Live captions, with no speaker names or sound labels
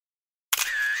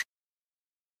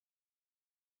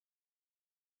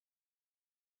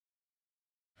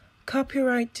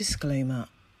Copyright disclaimer.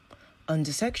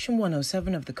 Under Section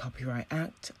 107 of the Copyright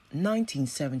Act,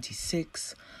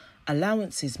 1976,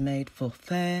 allowance is made for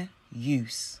fair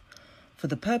use for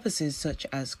the purposes such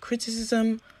as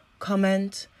criticism,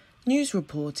 comment, news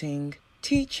reporting,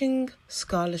 teaching,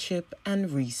 scholarship,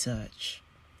 and research.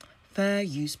 Fair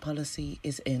use policy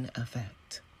is in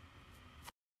effect.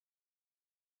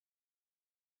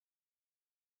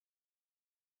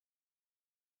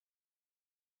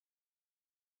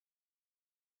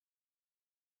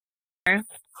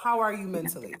 How are you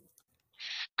mentally?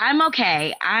 I'm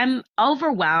okay. I'm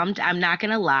overwhelmed. I'm not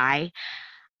going to lie.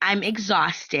 I'm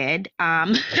exhausted.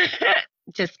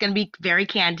 Just going to be very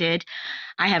candid.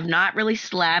 I have not really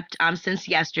slept since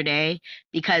yesterday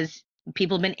because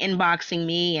people have been inboxing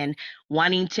me and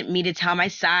wanting me to tell my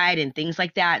side and things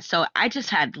like that. So I just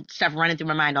had stuff running through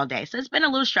my mind all day. So it's been a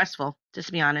little stressful, just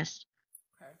to be honest.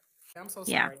 Okay. I'm so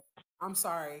Yeah. sorry. I'm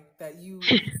sorry that you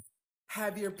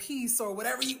have your peace or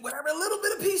whatever little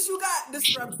bit of peace you got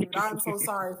disrupted. I'm so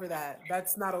sorry for that.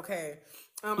 That's not okay.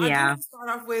 I do Yeah. want to start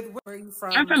off with, where are you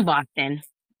from? I'm from Boston.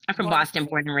 I'm from Boston,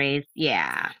 born and raised.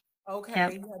 Yeah. Okay.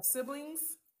 Yep. You have siblings?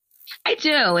 I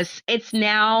do. It's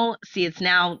now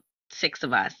 6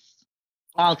 of us.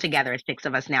 All together, it's 6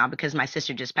 of us now because my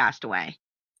sister just passed away.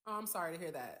 Oh, I'm sorry to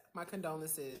hear that. My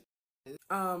condolences.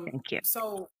 Thank you.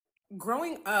 So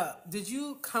growing up, did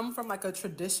you come from like a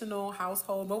traditional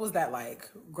household? What was that like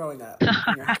growing up?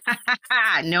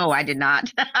 No, I did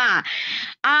not.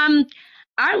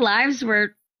 Our lives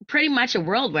were pretty much a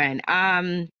whirlwind.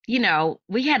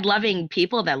 We had loving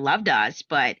people that loved us,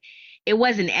 but it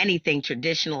wasn't anything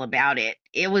traditional about it.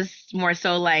 It was more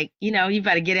so like, you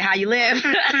better get it how you live,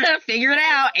 figure it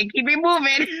out and keep it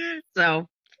moving. So,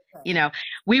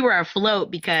 we were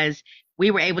afloat because we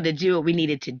were able to do what we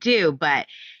needed to do, but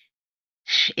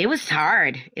it was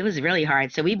hard. It was really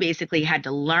hard. So we basically had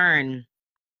to learn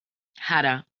how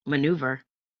to maneuver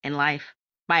in life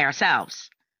by ourselves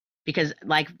because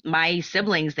like my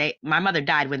siblings, my mother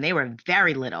died when they were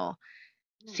very little.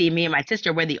 See, me and my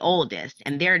sister were the oldest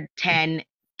and they're 10,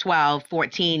 12,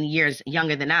 14 years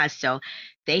younger than us. So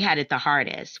they had it the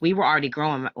hardest. We were already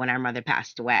grown when our mother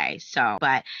passed away. So,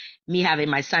 but me having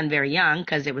my son very young,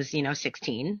 because it was,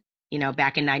 16,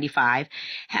 back in 95,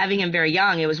 having him very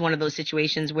young, it was one of those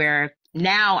situations where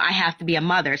now I have to be a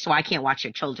mother, so I can't watch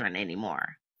your children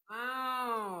anymore.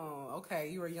 Oh, okay.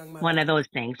 You were a young mother. One of those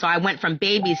things. So I went from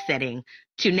babysitting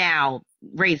to now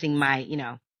raising my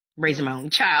own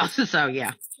child. So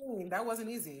yeah. That wasn't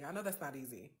easy. I know that's not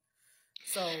easy.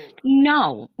 So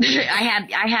no,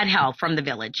 I had help from the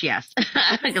village, yes,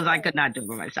 because I could not do it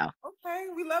by myself. Okay,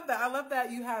 we love that. I love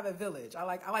that you have a village. I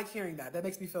like hearing that. That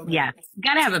makes me feel good. Yeah, you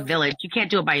gotta have a village. You can't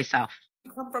do it by yourself. You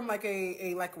come from like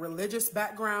a religious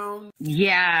background?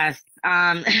 Yes.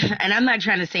 And I'm not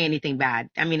trying to say anything bad.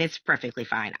 I mean, it's perfectly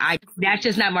fine. That's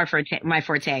just not my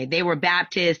forte. They were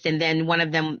Baptist, and then one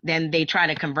of them, then they try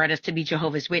to convert us to be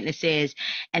Jehovah's Witnesses.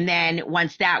 And then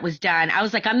once that was done, I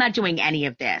was like, I'm not doing any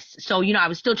of this. So, I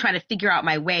was still trying to figure out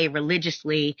my way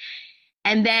religiously.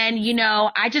 And then,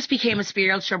 I just became a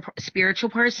spiritual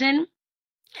person.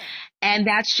 And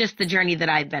that's just the journey that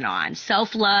I've been on.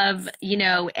 Self-love,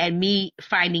 and me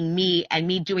finding me and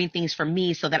me doing things for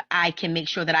me so that I can make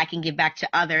sure that I can give back to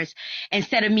others.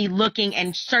 Instead of me looking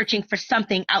and searching for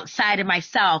something outside of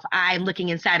myself, I'm looking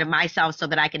inside of myself so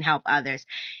that I can help others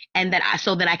and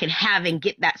so that I can have and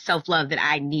get that self-love that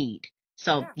I need.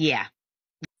 So, yeah.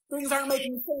 Things aren't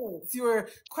making sense. You were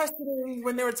questioning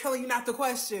when they were telling you not to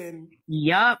question.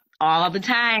 Yup, all the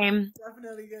time.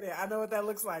 Definitely get it. I know what that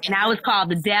looks like. And I was called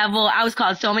the devil. I was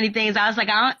called so many things. I was like,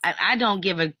 I don't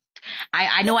give a.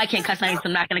 I know I can't cuss on you, so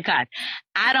I'm not gonna cuss.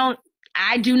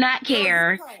 I do not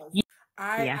care.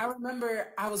 I remember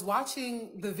I was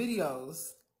watching the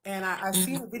videos and I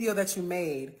seen a video that you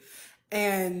made,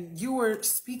 and you were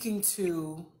speaking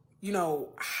to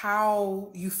how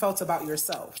you felt about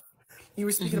yourself. You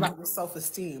were speaking about your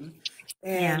self-esteem.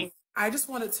 And I just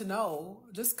wanted to know,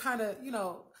 just kind of,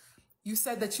 you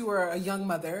said that you were a young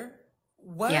mother.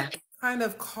 What kind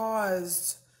of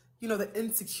caused, the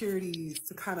insecurities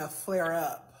to kind of flare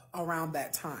up around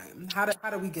that time? How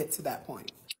did we get to that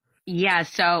point? Yeah.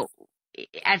 So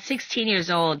at 16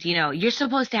 years old, you're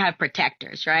supposed to have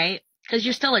protectors, right? Because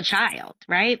you're still a child,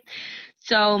 right?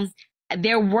 So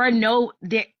there were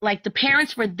the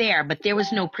parents were there, but there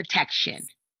was no protection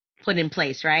put in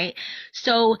place, right?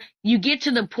 So you get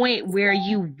to the point where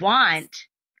you want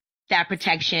that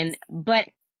protection, but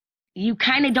you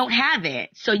kind of don't have it.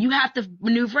 So you have to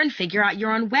maneuver and figure out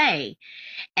your own way.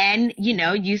 And,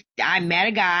 I met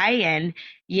a guy and,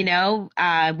 we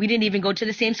didn't even go to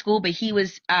the same school, but he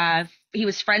was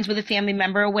was friends with a family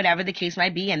member or whatever the case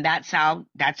might be, and that's all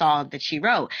that she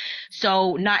wrote.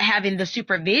 So not having the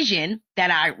supervision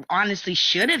that I honestly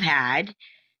should have had,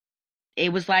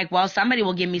 it was like, well, somebody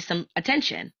will give me some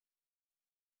attention.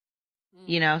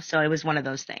 You know, so it was one of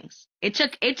those things. It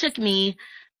took me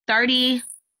 30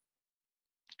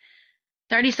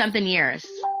 something years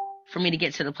for me to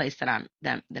get to the place that I'm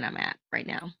at right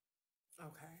now.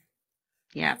 Okay.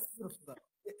 Yeah.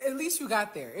 At least you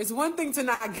got there. It's one thing to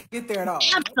not get there at all.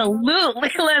 Absolutely.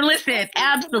 Listen,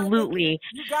 absolutely.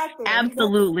 You got there.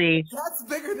 Absolutely. That's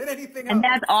bigger than anything else. And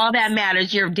that's all that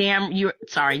matters. You're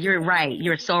right.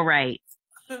 You're so right.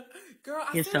 Girl,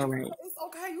 you're so right. It's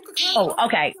okay. You can come.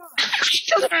 Okay. You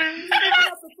don't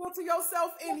have to filter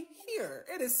yourself in here.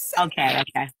 It is safe. Okay.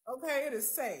 Okay, it is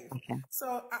safe. Okay.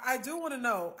 So I do want to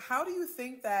know, how do you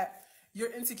think that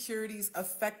your insecurities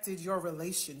affected your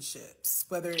relationships?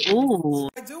 I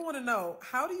do want to know,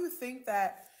 how do you think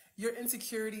that your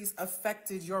insecurities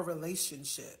affected your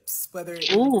relationships? Whether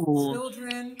it was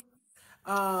children,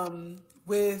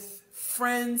 with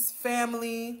friends,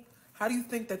 family, how do you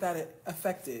think that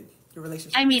affected your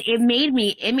relationship? I mean, it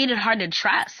made it hard to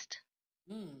trust.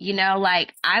 You know,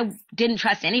 like I didn't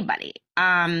trust anybody.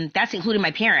 That's including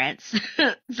my parents.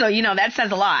 So, you know, that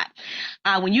says a lot.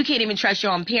 When you can't even trust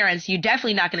your own parents, you're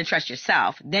definitely not going to trust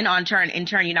yourself. Then in turn,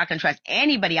 you're not going to trust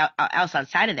anybody else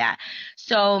outside of that.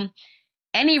 So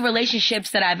any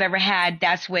relationships that I've ever had,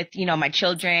 that's with, you know, my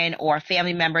children or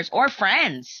family members or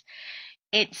friends,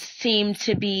 it seemed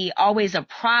to be always a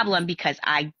problem because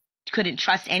I couldn't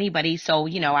trust anybody. So,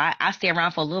 you know, I stay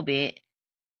around for a little bit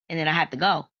and then I have to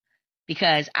go,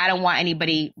 because I don't want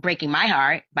anybody breaking my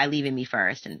heart by leaving me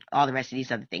first and all the rest of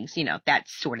these other things, you know, that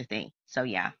sort of thing. So,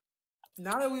 yeah.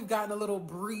 Now that we've gotten a little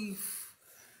brief,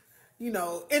 you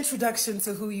know, introduction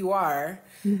to who you are,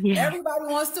 everybody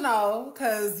wants to know,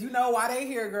 because you know why they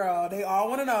here, girl. They all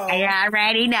want to know. I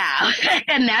already know.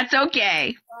 And that's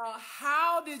okay.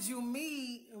 How did you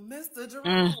meet Mr.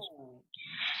 Jerome?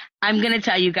 I'm going to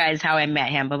tell you guys how I met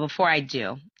him, but before I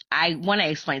do, I want to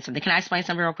explain something. Can I explain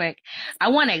something real quick? I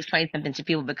want to explain something to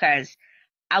people because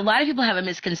a lot of people have a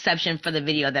misconception for the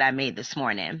video that I made this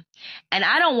morning. And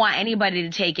I don't want anybody to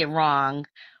take it wrong.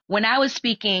 When I was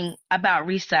speaking about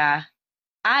Reesa,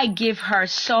 I give her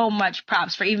so much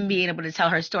props for even being able to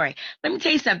tell her story. Let me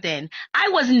tell you something. I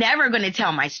was never going to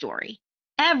tell my story,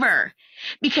 ever,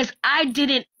 because I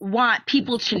didn't want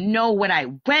people to know what I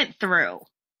went through.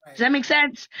 Does that make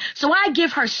sense? So I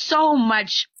give her so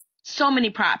many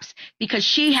props because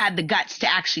she had the guts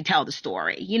to actually tell the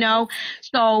story, you know?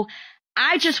 So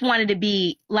I just wanted to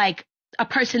be like a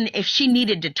person if she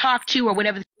needed to talk to or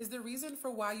whatever. Is the reason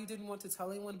for why you didn't want to tell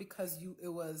anyone because it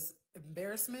was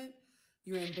embarrassment?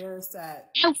 You were embarrassed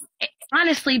at...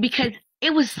 Honestly, because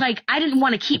it was like I didn't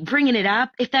want to keep bringing it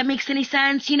up, if that makes any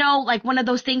sense, you know, like one of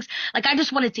those things. Like I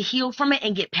just wanted to heal from it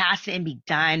and get past it and be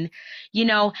done, you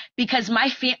know, because my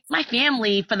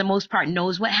family, for the most part,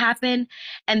 knows what happened.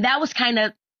 And that was kind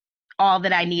of all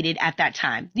that I needed at that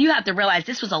time. You have to realize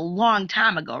this was a long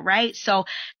time ago, right? So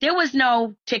there was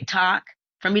no TikTok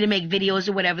for me to make videos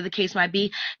or whatever the case might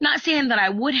be. Not saying that I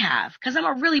would have, because I'm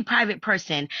a really private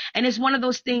person. And it's one of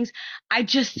those things I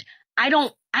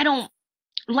don't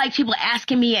like people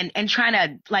asking me and trying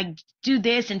to like do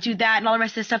this and do that and all the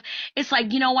rest of this stuff. It's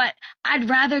like, you know what? I'd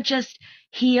rather just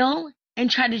heal and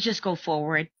try to just go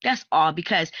forward. That's all,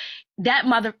 because that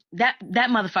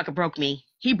motherfucker broke me.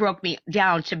 He broke me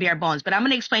down to bare bones. But I'm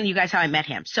going to explain to you guys how I met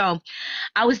him. So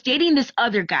I was dating this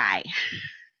other guy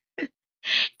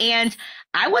and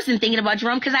I wasn't thinking about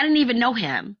Jerome because I didn't even know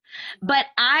him. But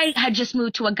I had just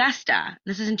moved to Augusta.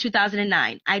 This is in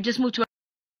 2009. I just moved to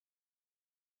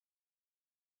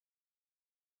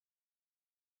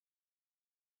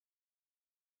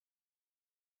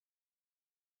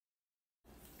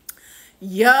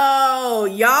Yo,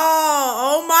 y'all,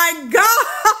 oh my God.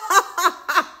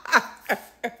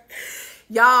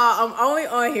 Y'all, I'm only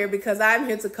on here because I'm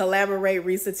here to collaborate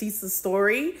REESATEESA's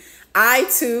story. I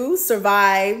too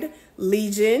survived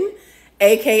Legion,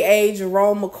 aka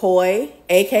Jerome McCoy,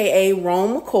 aka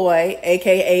Rome McCoy,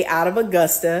 aka Out of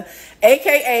Augusta,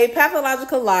 aka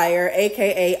Pathological Liar,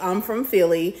 aka I'm from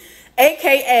Philly,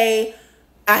 aka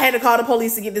I had to call the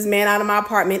police to get this man out of my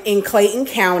apartment in Clayton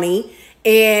County.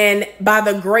 And by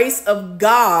the grace of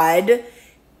God,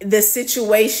 the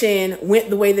situation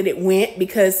went the way that it went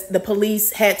because the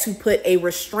police had to put a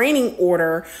restraining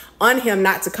order on him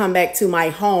not to come back to my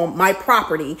home, my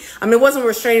property. I mean, it wasn't a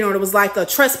restraining order. It was like a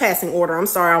trespassing order. I'm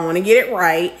sorry. I want to get it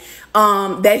right.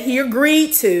 That he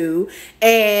agreed to.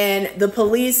 And the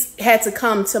police had to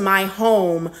come to my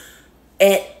home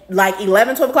at like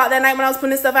 11, 12 o'clock that night when I was putting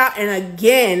this stuff out, and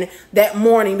again that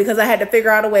morning, because I had to figure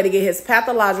out a way to get his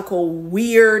pathological,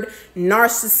 weird,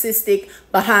 narcissistic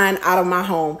behind out of my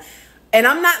home. And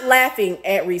I'm not laughing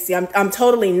at Reese. I'm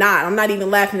totally not. I'm not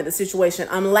even laughing at the situation.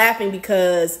 I'm laughing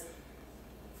because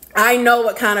I know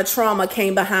what kind of trauma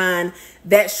came behind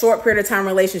that short period of time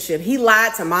relationship. He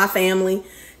lied to my family,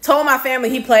 told my family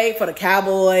he played for the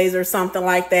Cowboys or something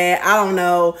like that. I don't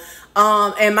know.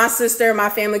 And my sister and my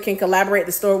family can collaborate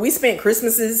the story. We spent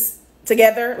Christmases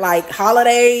together, like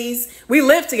holidays. We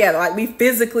lived together, like we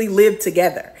physically lived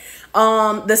together.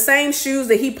 The same shoes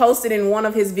that he posted in one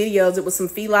of his videos, it was some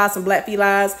felines, some black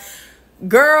felines.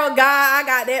 Girl, guy,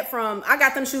 I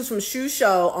got them shoes from Shoe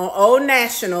Show on Old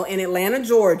National in Atlanta,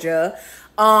 Georgia.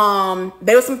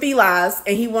 There were some felines,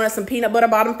 and he wanted some peanut butter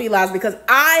bottom felines because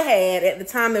I had, at the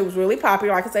time that was really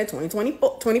popular, like I said,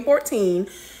 2014,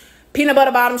 peanut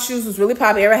butter bottom shoes was really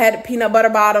popular. I had peanut butter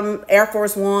bottom Air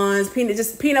Force Ones, peanut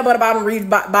butter bottom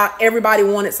Reebok. Everybody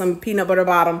wanted some peanut butter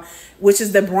bottom, which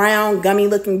is the brown gummy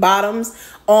looking bottoms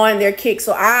on their kicks.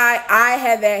 So I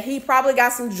had that. He probably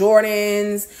got some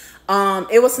Jordans.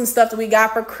 It was some stuff that we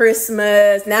got for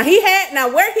Christmas. Now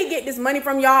where he get this money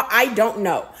from, y'all, I don't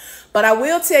know. But I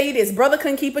will tell you this, brother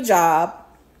couldn't keep a job,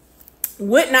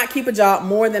 would not keep a job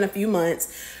more than a few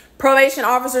months. Probation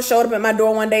officer showed up at my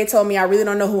door one day, told me I really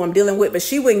don't know who I'm dealing with, but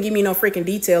she wouldn't give me no freaking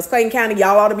details. Clayton County,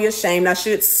 y'all ought to be ashamed. I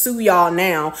should sue y'all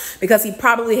now because he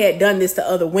probably had done this to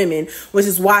other women, which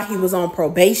is why he was on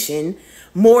probation,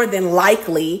 more than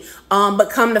likely. But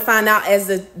come to find out, as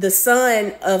the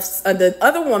son of the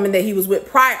other woman that he was with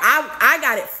prior, I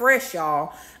got it fresh,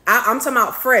 y'all. I'm talking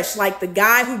about fresh, like the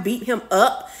guy who beat him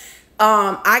up.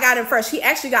 I got him fresh. He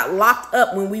actually got locked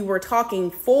up when we were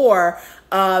talking for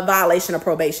violation of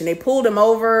probation. They pulled him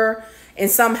over, and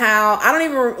somehow, I don't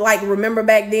even remember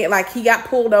back then, like he got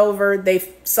pulled over.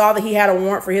 They saw that he had a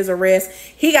warrant for his arrest.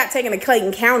 He got taken to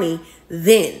Clayton County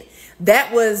then.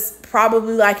 That was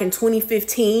probably like in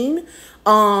 2015.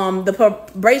 The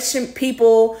probation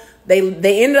people, they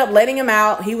ended up letting him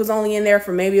out. He was only in there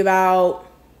for maybe about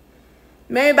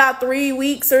 3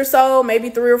 weeks or so, maybe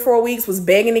 3 or 4 weeks, was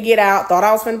begging to get out. Thought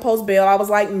I was finna post bail. I was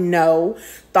like, no.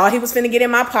 Thought he was finna get in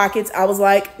my pockets. I was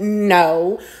like,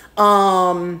 no.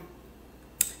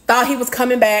 Thought he was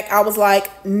coming back. I was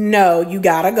like, no, you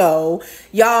gotta go.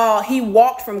 Y'all, he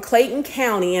walked from Clayton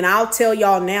County, and I'll tell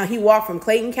y'all now, he walked from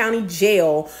Clayton County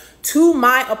jail to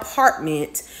my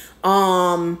apartment,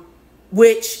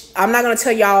 which I'm not going to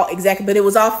tell y'all exactly, but it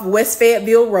was off West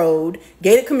Fayetteville Road,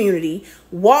 gated community.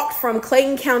 Walked from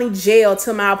Clayton County jail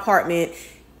to my apartment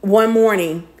one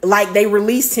morning, like they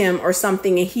released him or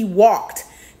something, and he walked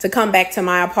to come back to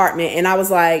my apartment. And I was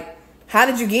like, how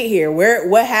did you get here?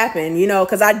 What happened? You know,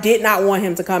 because I did not want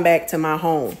him to come back to my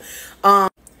home.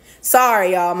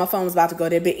 Sorry, y'all, my phone was about to go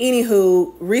there. But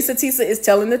anywho, REESATEESA is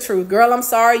telling the truth. Girl, I'm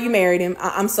sorry you married him.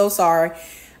 I'm so sorry.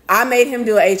 I made him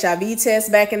do an HIV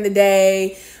test back in the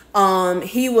day.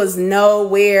 He was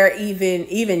nowhere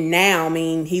even now. I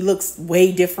mean, he looks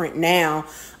way different now.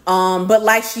 But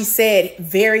like she said,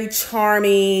 very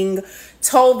charming,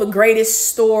 told the greatest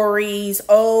stories.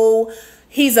 Oh,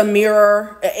 he's a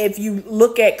mirror. If you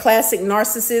look at classic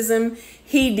narcissism,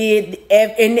 he did.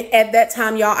 And at that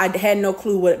time, y'all, I had no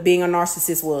clue what being a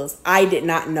narcissist was. I did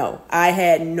not know. I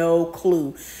had no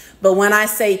clue. But when I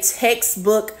say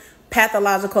textbook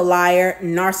pathological liar,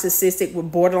 narcissistic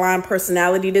with borderline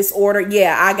personality disorder,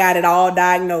 yeah, I got it all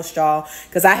diagnosed, y'all,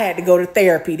 because I had to go to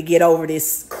therapy to get over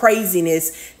this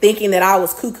craziness, thinking that I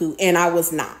was cuckoo, and I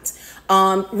was not.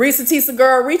 REESATEESA,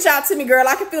 girl, reach out to me, girl.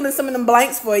 I can fill in some of them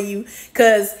blanks for you,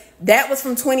 because that was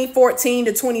from 2014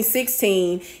 to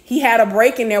 2016. He had a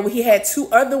break in there where he had 2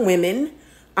 other women,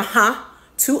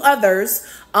 2 others,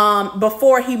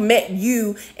 before he met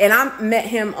you. And I met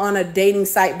him on a dating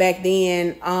site back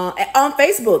then, on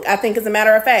Facebook, I think, as a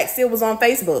matter of fact, still was on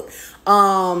Facebook.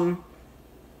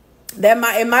 It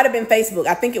might have been Facebook.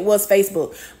 I think it was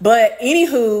Facebook. But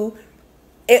anywho,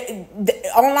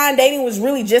 online dating was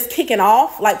really just kicking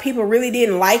off. Like, people really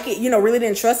didn't like it, really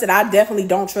didn't trust it. I definitely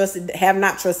don't trust it, have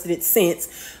not trusted it since.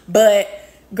 But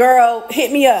girl,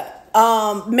 hit me up.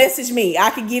 Message me.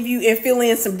 I could give you and fill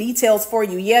in some details for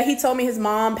you. Yeah, he told me his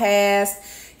mom passed.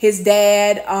 His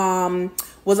dad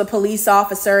was a police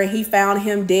officer, and he found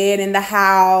him dead in the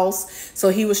house. So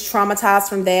he was traumatized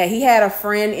from that. He had a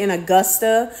friend in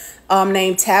Augusta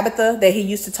named Tabitha that he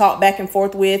used to talk back and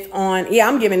forth with on, yeah,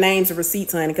 I'm giving names and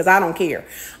receipts, honey, because I don't care.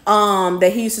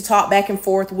 That he used to talk back and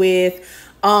forth with.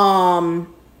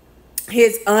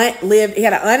 His aunt he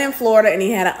had an aunt in Florida, and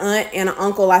he had an aunt and an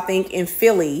uncle, I think, in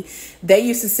Philly. They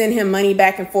used to send him money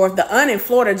back and forth. The aunt in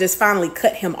Florida just finally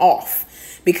cut him off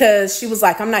because she was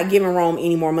like, I'm not giving Rome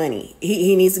any more money.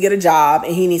 He needs to get a job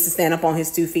and he needs to stand up on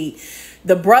his 2 feet.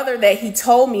 The brother that he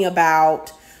told me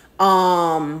about,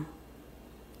 I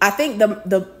think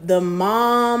the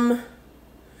mom,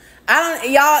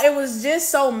 y'all, it was just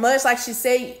so much, like she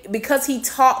said, because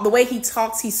the way he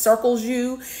talks, he circles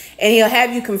you and he'll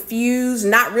have you confused,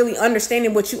 not really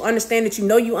understanding what you understand, that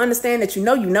you understand, that you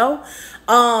know.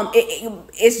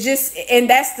 It's just, and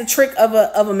that's the trick of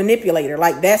a manipulator.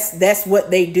 Like that's what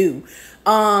they do.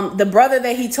 The brother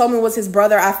that he told me was his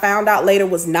brother, I found out later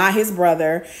was not his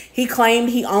brother. He claimed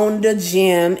he owned a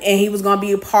gym and he was going to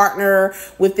be a partner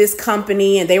with this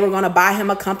company and they were going to buy him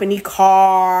a company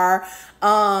car.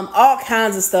 All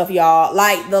kinds of stuff, y'all.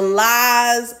 Like, the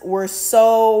lies were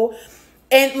so,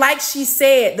 and like she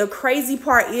said, the crazy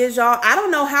part is, y'all, I don't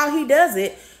know how he does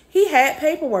it. He had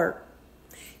paperwork.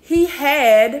 He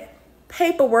had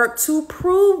paperwork to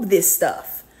prove this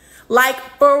stuff. Like,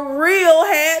 for real,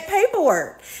 had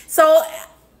paperwork. So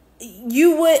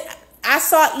I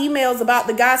saw emails about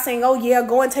the guy saying, oh yeah,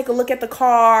 go and take a look at the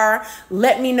car.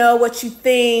 Let me know what you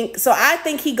think. So I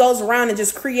think he goes around and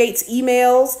just creates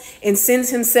emails and sends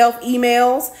himself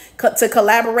emails to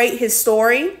collaborate his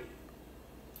story.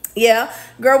 Yeah,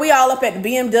 girl, we all up at the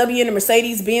BMW and the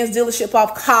Mercedes-Benz dealership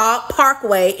off Cobb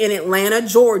Parkway in Atlanta,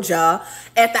 Georgia,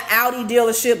 at the Audi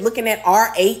dealership looking at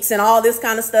R8s and all this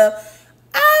kind of stuff.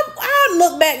 I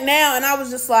look back now and I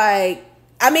was just like,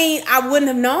 I mean, I wouldn't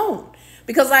have known.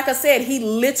 Because like I said, he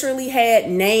literally had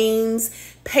names,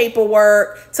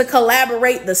 paperwork to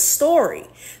collaborate the story.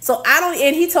 So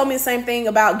and he told me the same thing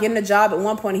about getting a job at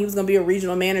one point. He was going to be a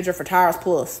regional manager for Tires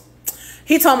Plus.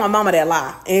 He told my mama that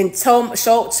lie and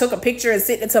took a picture and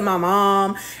sent it to my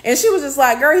mom. And she was just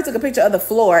like, girl, he took a picture of the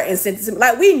floor and sent it to me.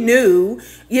 Like, we knew,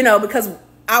 because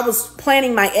I was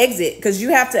planning my exit, because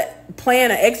you have to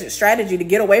plan an exit strategy to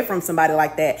get away from somebody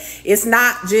like that. It's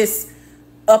not just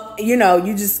up, you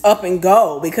just up and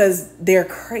go, because they're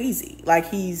crazy.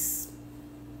 Like, I'm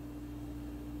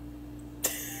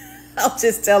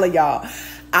just telling y'all,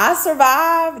 I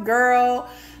survived, girl.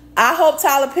 I hope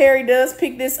Tyler Perry does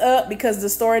pick this up, because the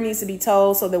story needs to be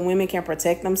told so that women can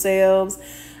protect themselves.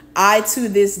 I, to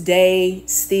this day,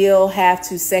 still have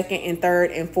to second and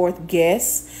third and fourth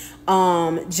guess,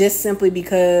 just simply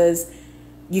because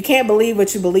you can't believe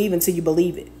what you believe until you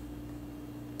believe it.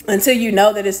 Until you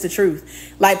know that it's the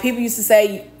truth. Like, people used to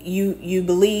say, you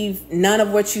believe none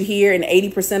of what you hear and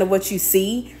 80% of what you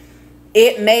see.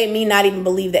 It made me not even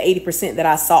believe the 80% that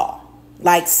I saw.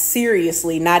 Like,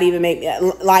 seriously, not even make me,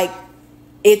 like,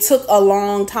 it took a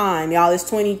long time, y'all. It's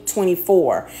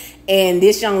 2024. And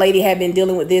this young lady had been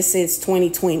dealing with this since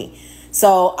 2020.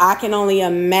 So I can only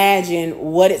imagine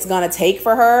what it's going to take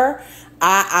for her.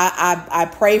 I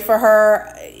pray for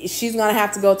her. She's going to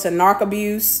have to go to narc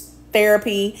abuse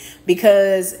therapy,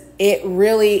 because it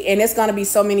really, and it's going to be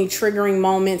so many triggering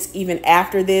moments even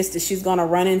after this that she's going to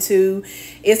run into.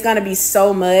 It's going to be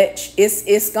so much.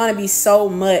 It's going to be so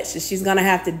much that she's going to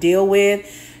have to deal with.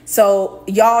 So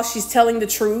y'all, she's telling the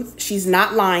truth. She's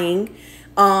not lying.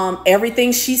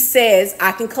 Everything she says,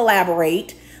 I can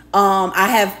collaborate. I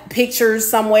have pictures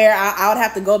somewhere. I would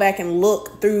have to go back and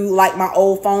look through like my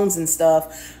old phones and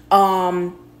stuff.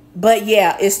 But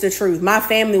yeah, it's the truth. My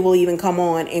family will even come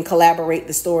on and collaborate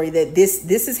the story that this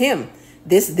is him.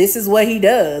 This is what he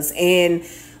does. And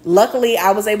luckily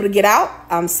I was able to get out.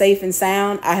 I'm safe and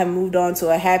sound. I have moved on to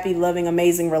a happy, loving,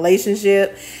 amazing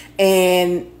relationship.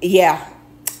 And yeah,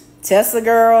 Tesla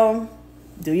girl,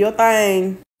 do your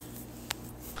thing.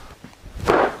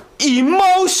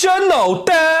 Emotional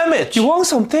damage. You want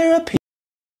some therapy?